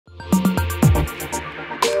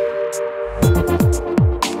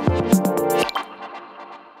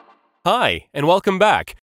Hi, and welcome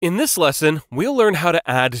back. In this lesson, we'll learn how to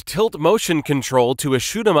add tilt motion control to a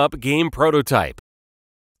shoot-'em-up game prototype.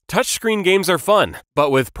 Touchscreen games are fun, but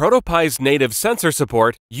with ProtoPie's native sensor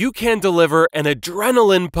support, you can deliver an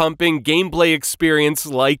adrenaline-pumping gameplay experience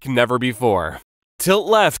like never before. Tilt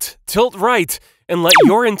left, tilt right, and let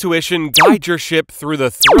your intuition guide your ship through the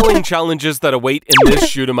thrilling challenges that await in this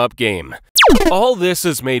shoot-'em-up game. All this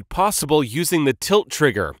is made possible using the tilt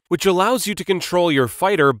trigger, which allows you to control your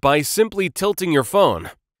fighter by simply tilting your phone.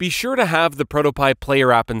 Be sure to have the ProtoPie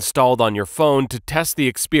Player app installed on your phone to test the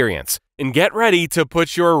experience, and get ready to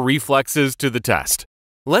put your reflexes to the test.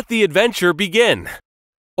 Let the adventure begin!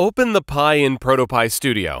 Open the Pi in ProtoPie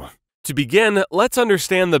Studio. To begin, let's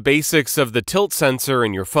understand the basics of the tilt sensor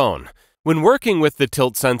in your phone. When working with the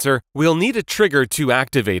tilt sensor, we'll need a trigger to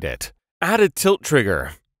activate it. Add a tilt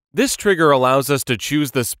trigger. This trigger allows us to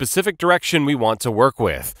choose the specific direction we want to work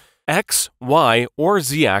with, X, Y, or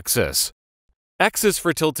Z axis. X is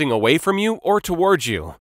for tilting away from you or towards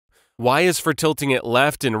you. Y is for tilting it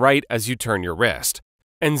left and right as you turn your wrist.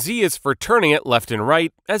 And Z is for turning it left and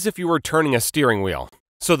right as if you were turning a steering wheel.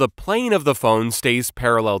 So the plane of the phone stays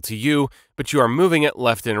parallel to you, but you are moving it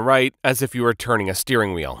left and right as if you were turning a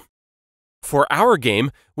steering wheel. For our game,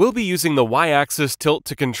 we'll be using the Y-axis tilt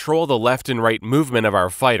to control the left and right movement of our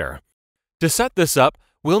fighter. To set this up,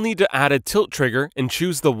 we'll need to add a tilt trigger and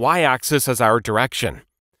choose the Y-axis as our direction.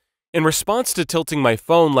 In response to tilting my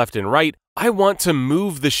phone left and right, I want to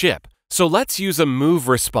move the ship, so let's use a move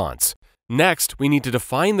response. Next, we need to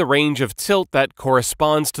define the range of tilt that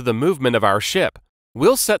corresponds to the movement of our ship.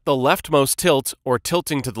 We'll set the leftmost tilt, or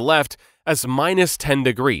tilting to the left, as -10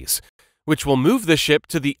 degrees, which will move the ship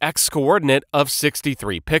to the x-coordinate of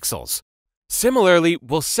 63 pixels. Similarly,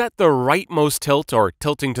 we'll set the rightmost tilt, or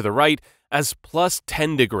tilting to the right, as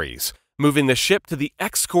 +10 degrees, moving the ship to the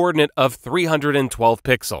x-coordinate of 312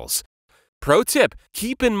 pixels. Pro tip,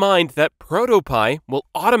 keep in mind that ProtoPie will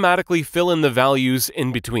automatically fill in the values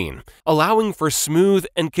in between, allowing for smooth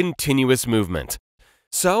and continuous movement.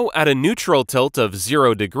 So, at a neutral tilt of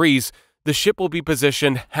 0 degrees, the ship will be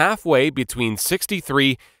positioned halfway between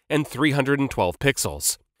 63 and 312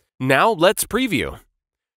 pixels. Now let's preview.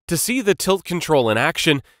 To see the tilt control in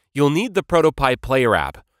action, you'll need the ProtoPie Player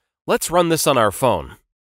app. Let's run this on our phone.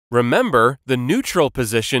 Remember, the neutral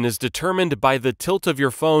position is determined by the tilt of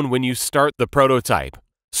your phone when you start the prototype.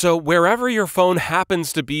 So wherever your phone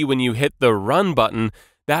happens to be when you hit the Run button,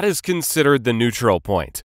 that is considered the neutral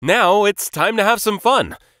point. Now it's time to have some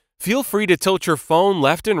fun. Feel free to tilt your phone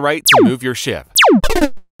left and right to move your ship.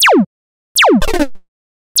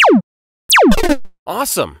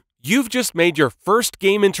 Awesome! You've just made your first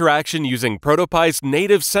game interaction using ProtoPie's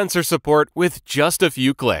native sensor support with just a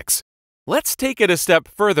few clicks. Let's take it a step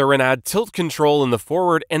further and add tilt control in the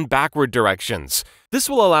forward and backward directions. This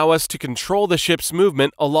will allow us to control the ship's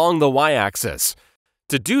movement along the Y-axis.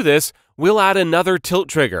 To do this, we'll add another tilt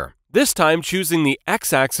trigger, this time choosing the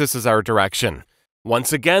X-axis as our direction.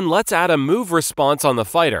 Once again, let's add a move response on the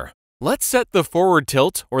fighter. Let's set the forward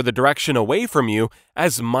tilt, or the direction away from you,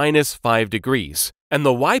 as -5 degrees, and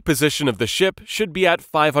the Y position of the ship should be at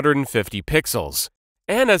 550 pixels.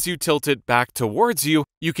 And as you tilt it back towards you,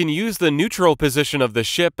 you can use the neutral position of the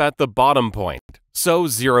ship at the bottom point, so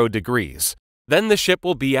 0 degrees. Then the ship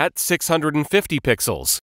will be at 650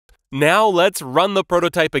 pixels. Now let's run the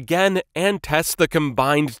prototype again and test the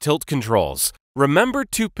combined tilt controls. Remember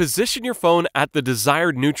to position your phone at the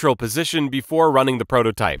desired neutral position before running the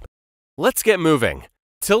prototype. Let's get moving.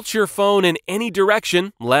 Tilt your phone in any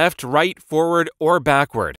direction, left, right, forward, or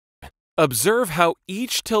backward. Observe how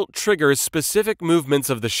each tilt triggers specific movements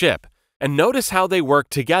of the ship, and notice how they work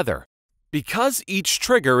together. Because each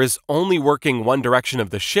trigger is only working one direction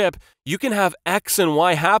of the ship, you can have X and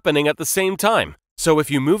Y happening at the same time. So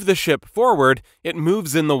if you move the ship forward, it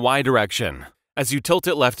moves in the Y direction. As you tilt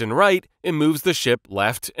it left and right, it moves the ship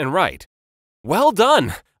left and right. Well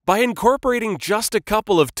done! By incorporating just a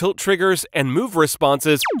couple of tilt triggers and move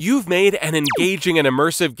responses, you've made an engaging and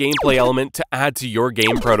immersive gameplay element to add to your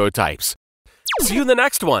game prototypes. See you in the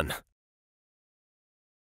next one!